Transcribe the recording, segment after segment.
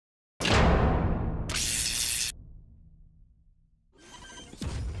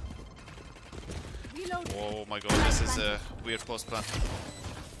Oh my god, this is a weird post plan.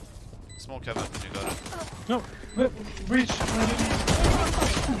 Smoke heaven, you got it. No, breach.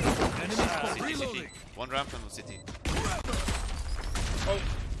 CT. One ramp and one CT. Oh.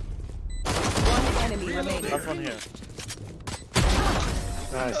 One enemy remaining. Last one here.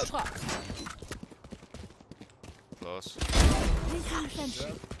 Nice. Close.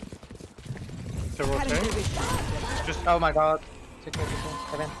 To rotate. Just. Oh my god.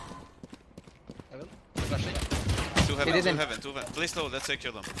 Heaven. Heaven. Flashing. Two He heaven, didn't. two heaven. Please slow, let's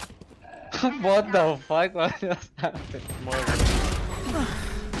secure them. What the fuck? What just happened? More. I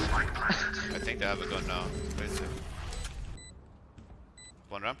think they have a gun now. Wait a second.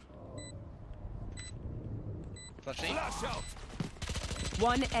 One ramp. Flashing.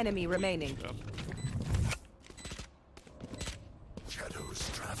 One enemy remaining. Yep. Shadows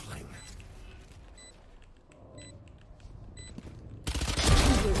traveling.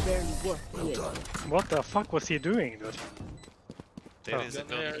 What the fuck was he doing, dude? There is a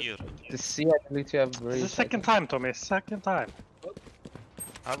gun here. The sea ability of It's breach. the second time, Tommy. Second time.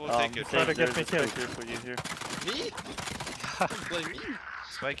 I will take it. Try to get me killed. For you here. Me? Blame me?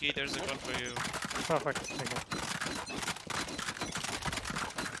 Spikey, there's a gun for you. Perfect. Thank you.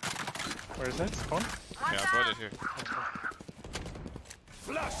 Where is it? Spawn? Yeah, I brought it here.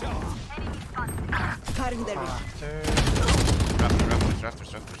 Cutting their vision.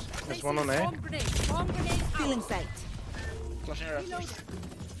 Rafters. There's one on A. Feeling sight. Flashing around. Do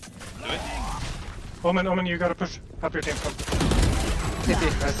it. Omen, you gotta push. Help your team. Come.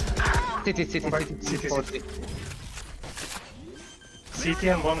 City. CT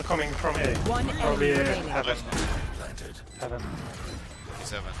and one coming from A. One Probably enemy remaining. heaven. Planted. Heaven.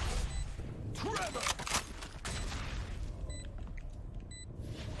 He's heaven.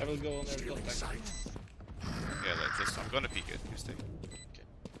 I will go on there. Contact. Yeah, just I'm gonna peek it. You stay.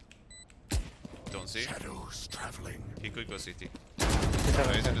 Don't see. Shadows traveling. He could go CT. He's No,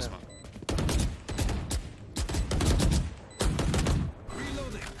 heaven. he's in this one.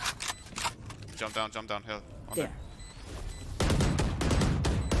 Jump down, hill. On There.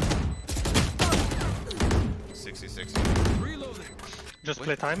 66. Just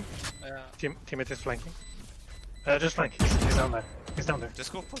play time. Yeah. Teammate is flanking. Just flank. He's down there. He's down there.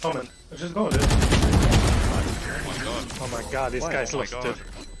 Just go push. Omen. Just go, dude. Oh my god. Oh my god, this guy's Oh my lost, god. dude.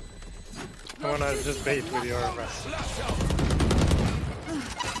 I wanna just bait with your rest.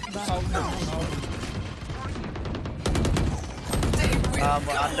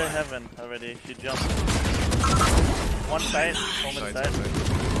 We're under heaven already. She jumped. One side, Omen side.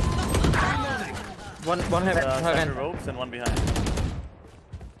 One heaven. Two Heaven. ropes and one behind.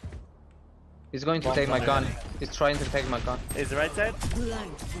 He's going to take my gun. He's trying to take my gun. Is the right side?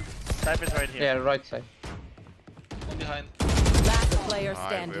 Type is right here. Yeah, right side. One behind. Last player I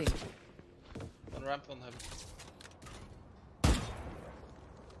standing. whiffed. One ramp, one heaven.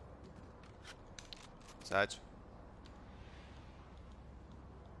 Sag.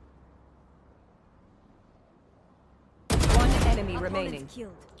 One enemy remaining.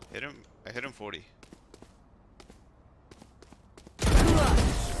 Hit him. I hit him 40. There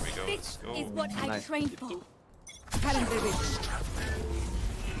we go. Let's go. Is what I Nice. trained for. Cutting their vision.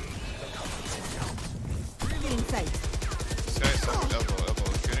 Feeling sight. This guy's elbow.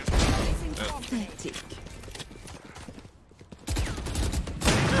 Get him. Pathetic.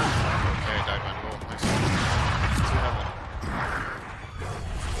 Okay, dive man. Oh, nice. Two heaven.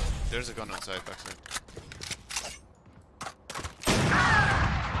 There's a gun on side, backside.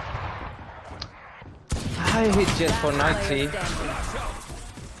 I hit just for Last 90. player standing.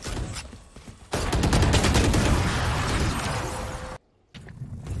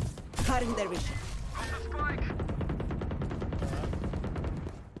 Cutting their vision.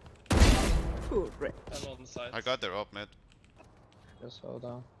 Correct. And on the side. I got their up mid. Just hold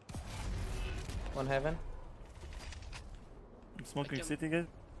on. One heaven. I'm smoking city guys.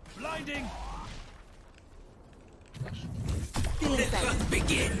 Feeling sight.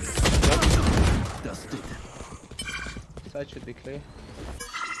 Side should be clear.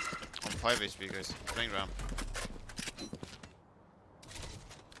 On 5 HP, guys. Playing ramp.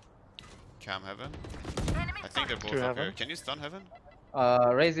 Cam heaven. I think they're both Two up heaven. here. Can you stun heaven?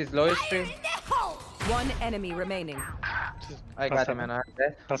 Raise his lowest tree. One enemy remaining. I got him and I'm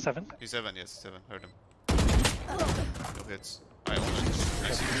dead. Plus 7. He's 7, yes, 7. Heard him. No hits. I own it.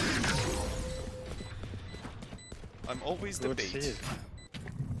 Nice. I'm always the Good bait. seed.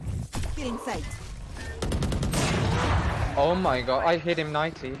 Feeling sight. Oh my god, I hit him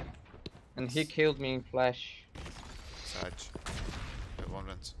 90. And he killed me in flash. Sag. One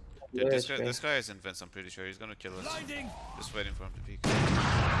vent. Yeah, Dude, it's this guy is in vents, I'm pretty sure. He's gonna kill us. Just waiting for him to peek.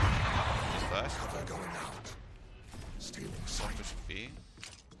 flash. Cover going out. Stealing sight. Push B.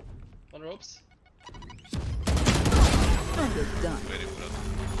 One ropes. You're done. Waiting for them.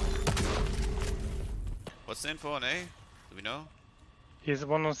 What's the info on A? Do we know? He's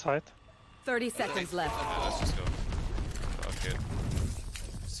one on site. 30 seconds left. Yeah, let's just go. Okay.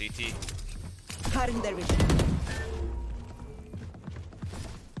 CT. Cutting their vision.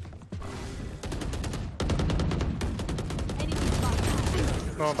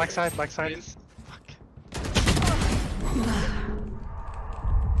 No, backside, backside. Please.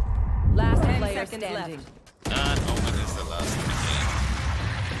 Last player standing. And Omen is the last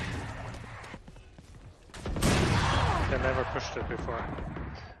They never pushed it before.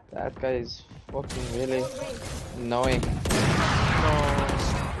 That guy is fucking really annoying. No.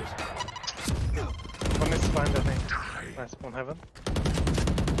 One is fine, I think. Nice, one heaven.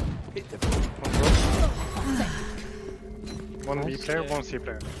 One close. One B player, one C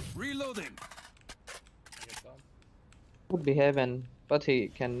player. Reloading. I get down. Would be heaven, but he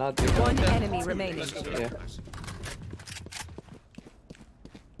cannot do One that. enemy remaining. Let's go. Yeah. Nice.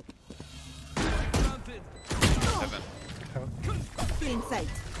 Heaven. Feeling sight.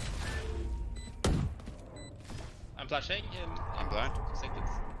 I'm flashing in I'm blind. seconds.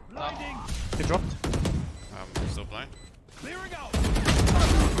 Down. He dropped. I'm still blind. Clearing out.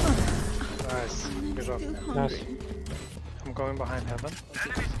 Nice. Good job. Nice. I'm going behind heaven.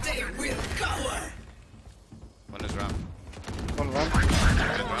 One is ramp. One run.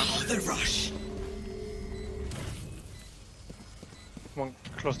 Dead ramp. The rush. One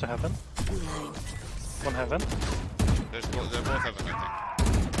close to heaven. One heaven. They're both heaven,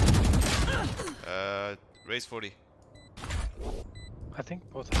 I think. Raise 40. I think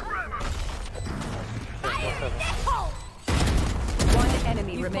both heaven. Yeah, both heaven. One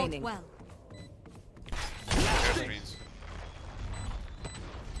enemy remaining. Air screens.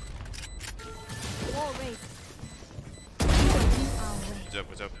 Good job,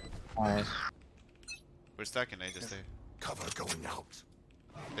 good job. Nice. We're stacking A just there. Cover going out.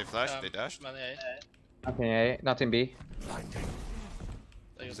 They flashed, they dashed. Man, A. Nothing A, nothing B. Blinding.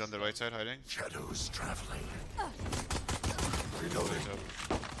 They He's got on the right side hiding. Shadows traveling. Good Reloading. job.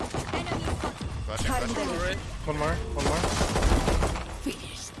 Flashing, Cutting flashing. their vision. One more. One more.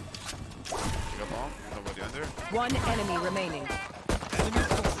 You got bomb. Nobody under. One enemy remaining.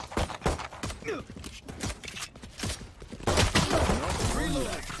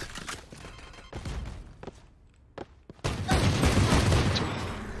 Reloading.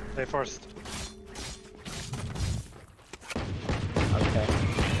 They forced. Okay.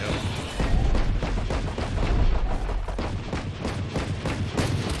 Yep.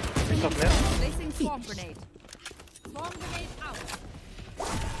 He's up there. Placing swarm grenade. Swarm grenade out.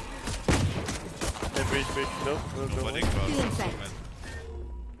 Hey, breach, go, go, go. Nobody One. crossed. Feeling safe.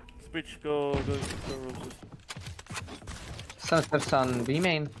 Breach, go, roses. Sunset's on B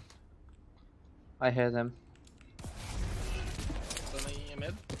main. I hear them. Stunning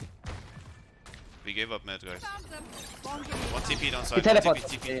mid. We gave up mid, guys. One TP downside. He One teleported.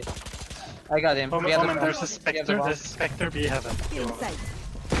 TP. I got him. Omen, We have the Omen, bomb. there's a We have the Spectre. bomb. There's a Spectre B heaven. Feeling sight.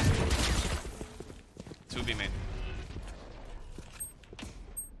 2 B main.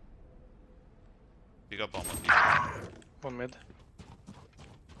 We got bomb on B. One mid.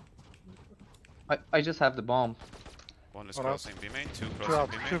 I just have the bomb. One is One out. crossing B main, 2 Two crossing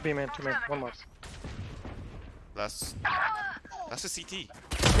out. B Two main. B main. Two main. One more. Last. That's a CT.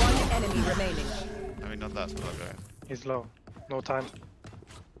 One enemy remaining. I mean, not last, but right. He's low. No time.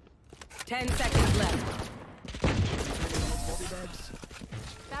 10 seconds left.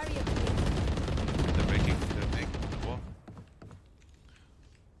 They're breaking. They're big. Wall.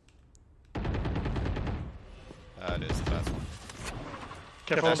 That is the last one.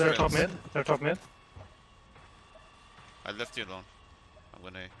 Careful, That's they're right. top mid. They're top mid. I left you alone. I'm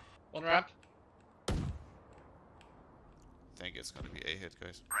gonna One ramp. think it's gonna be A hit,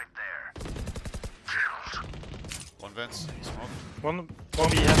 guys. Right there. One vents. Smoke. One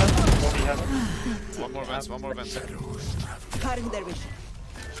B heaven. One B heaven. One more vents. One more vents. Cutting their vision.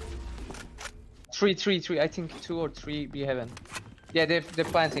 3, 3, 3. I think 2 or 3 B heaven. Yeah, they're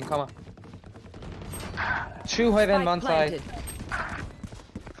planting. Come on. 2 heaven, Spike one side. planted.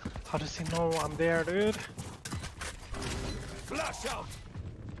 How does he know I'm there, dude? Flash out.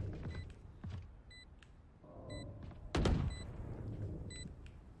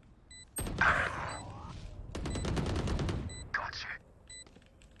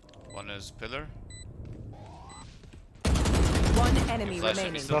 One is pillar. One enemy Flashing,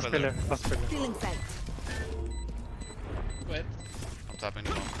 remaining. he's still Last pillar. Last pillar. Feeling sight. Wait. I'm tapping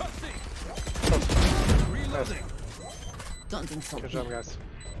the bomb. Reloading. Don't insult Good me. job, guys.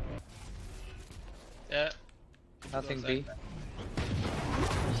 Yeah. Nothing B.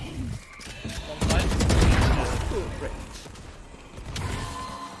 One side.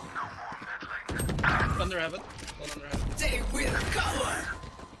 Under heaven. One under heaven.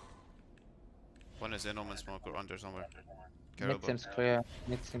 One is in Omen smoke or under somewhere. Mid Carol seems clear.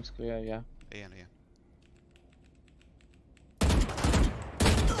 Mid seems clear, yeah. A and A.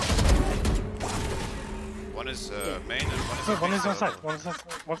 One is main and one is No, one B is on still. side.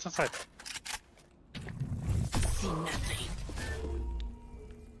 One's on side.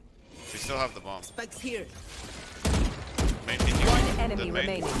 We still have the bomb. Spikes here. Main peeking. One enemy Dead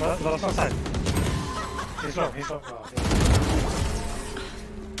main. remaining. Last on side. He's low. He's low. Oh,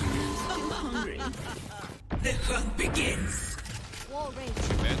 yeah. Wall range.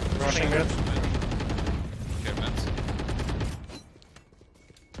 Mid. Rushing mid. Okay, mid.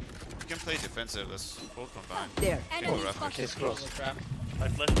 We can play defensive. Let's both combine. There. Okay, go rapid. He's close. Trap. I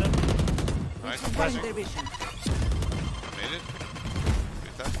flashed him. Nice. Cutting Flashing. their vision. Made it.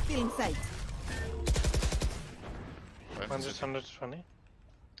 Good that. Still in sight. Right, 120.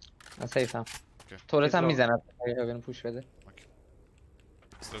 Jag säger så. Okay. Torret han He's missar att jag höger en push with.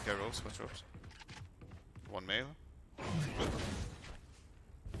 Still get ropes. Watch ropes. One male. Good.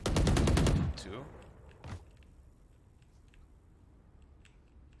 Two.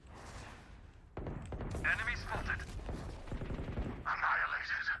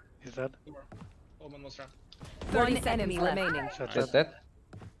 He's dead. Omen was trapped. 30 enemy remaining. Shut Just dead. that.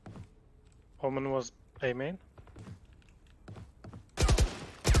 Omen was A main.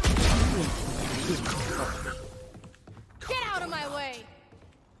 Get out of my way!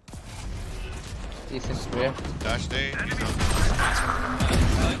 Decent clear. Dash day. He's on.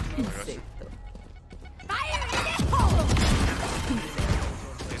 Fire in the hole!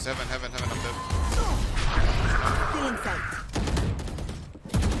 He's heaven up there. Still in sight.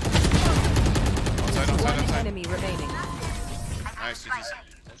 Outside. One enemy remaining. Nice, GG's.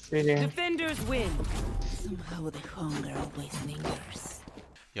 Really. Defenders win. Somehow the hunger always lingers.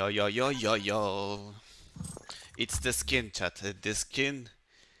 Yo. It's the skin, chat. The skin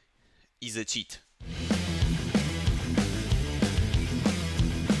is a cheat.